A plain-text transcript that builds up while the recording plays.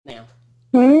now.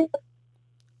 Hmm?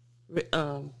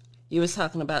 You was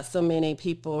talking about so many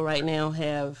people right now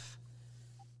have.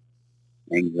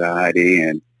 Anxiety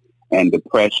and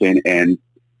depression and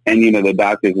the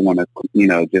doctors want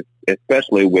to just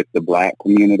especially with the black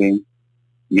community,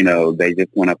 they just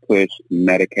want to push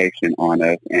medication on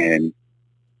us. And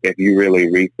if you really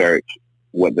research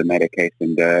what the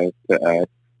medication does to us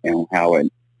and how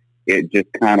it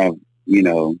just kind of,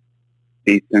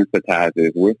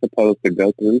 desensitizes. We're supposed to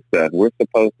go through stuff. We're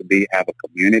supposed to have a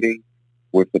community.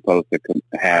 We're supposed to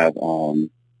have, when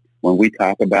we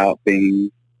talk about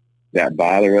things that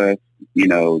bother us,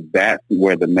 that's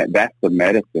where that's the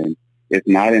medicine. It's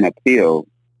not in a pill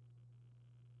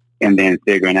and then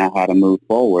figuring out how to move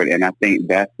forward. And I think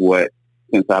that's what,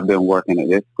 since I've been working at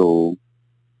this school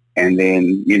and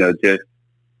then, just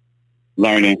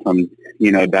learning from,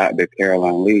 Dr.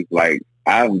 Caroline Leaf, like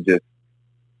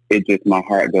my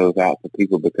heart goes out to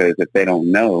people because if they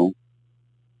don't know,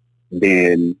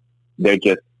 then they're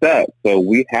just stuck. So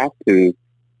we have to,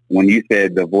 when you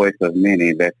said the voice of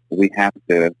many, that we have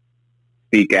to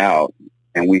speak out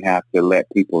and we have to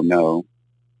let people know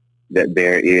that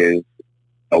there is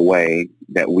a way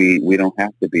that we don't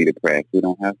have to be depressed. We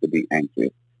don't have to be anxious.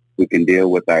 We can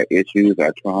deal with our issues,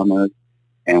 our traumas,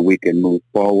 and we can move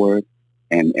forward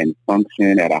and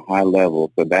function at a high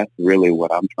level. So that's really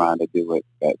what I'm trying to do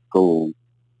at school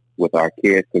with our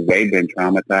kids because they've been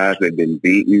traumatized, they've been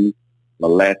beaten,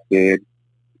 molested,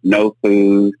 no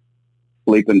food,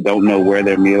 sleeping, don't know where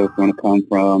their meal's going to come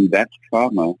from. That's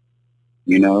trauma,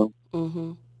 you know?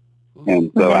 Mm-hmm. And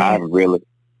Mm-hmm. so I Right. really,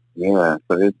 yeah,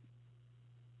 so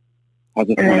I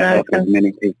just And want to I help as also,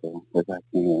 many people as I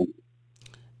can.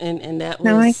 And that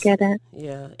no, I was, get it.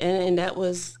 yeah, and that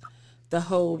was the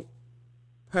whole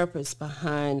purpose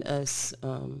behind us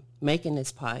making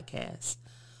this podcast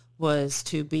was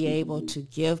to be able to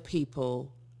give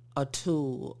people a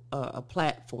tool, a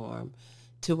platform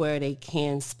to where they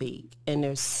can speak. And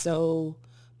there's so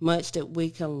much that we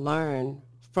can learn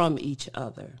from each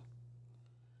other.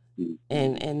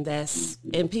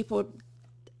 Mm-hmm. And people,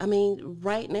 I mean,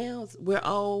 right now we're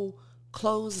all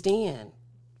closed in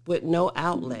with no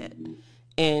outlet. Mm-hmm.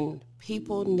 And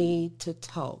people need to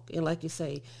talk. And like you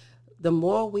say, the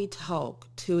more we talk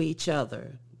to each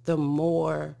other, the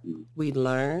more we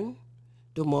learn,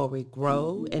 the more we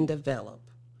grow and develop.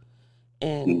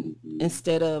 And Mm-hmm.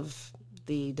 instead of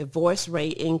the divorce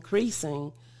rate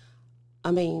increasing, I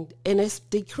mean, and it's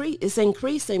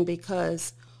increasing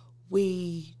because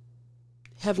we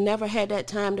have never had that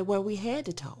time to where we had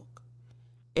to talk.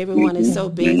 Everyone is so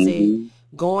busy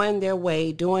Mm-hmm. going their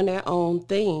way, doing their own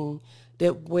thing,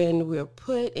 that when we're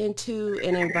put into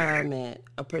an environment,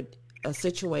 a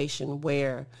situation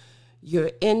where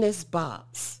you're in this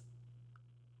box,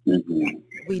 Mm-hmm.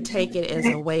 we take it as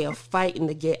a way of fighting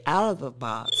to get out of the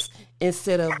box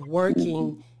instead of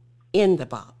working in the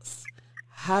box.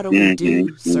 How do we Mm-hmm.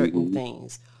 do certain Mm-hmm.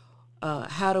 things?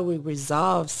 How do we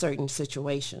resolve certain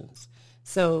situations?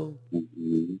 So,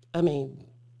 Mm-hmm. I mean,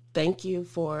 thank you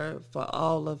for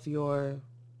all of your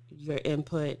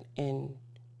input and,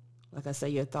 like I say,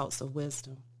 your thoughts of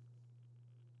wisdom.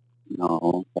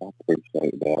 No, I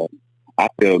appreciate that. I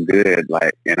feel good,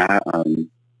 like, and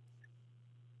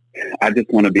I just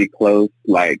want to be close,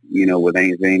 like, with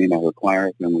Aunt Zane and with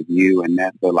Clarence and with you and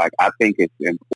that. So, like, I think it's important